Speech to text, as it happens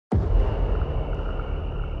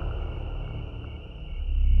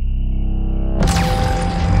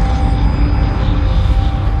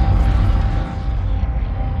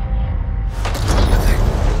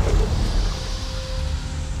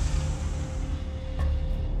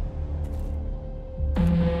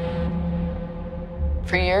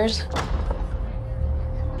For years,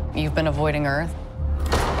 you've been avoiding Earth.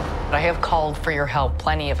 I have called for your help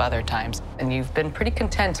plenty of other times, and you've been pretty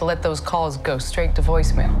content to let those calls go straight to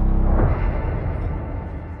voicemail.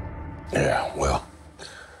 Yeah, well,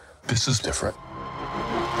 this is different.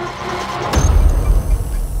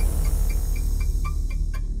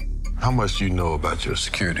 How much do you know about your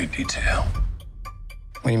security detail?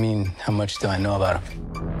 What do you mean, how much do I know about him?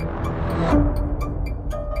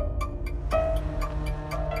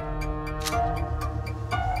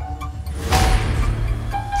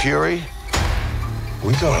 Fury,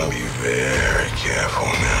 we're gonna be very careful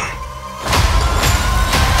now.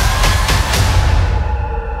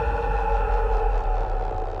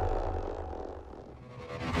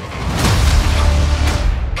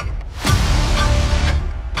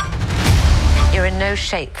 You're in no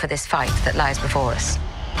shape for this fight that lies before us.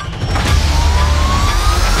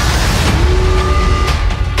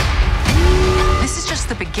 This is just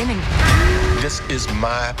the beginning. This is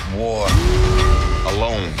my war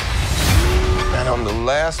alone. And I'm the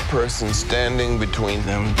last person standing between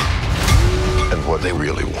them and what they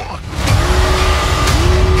really want.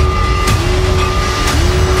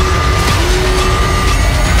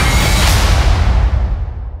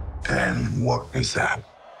 And what is that?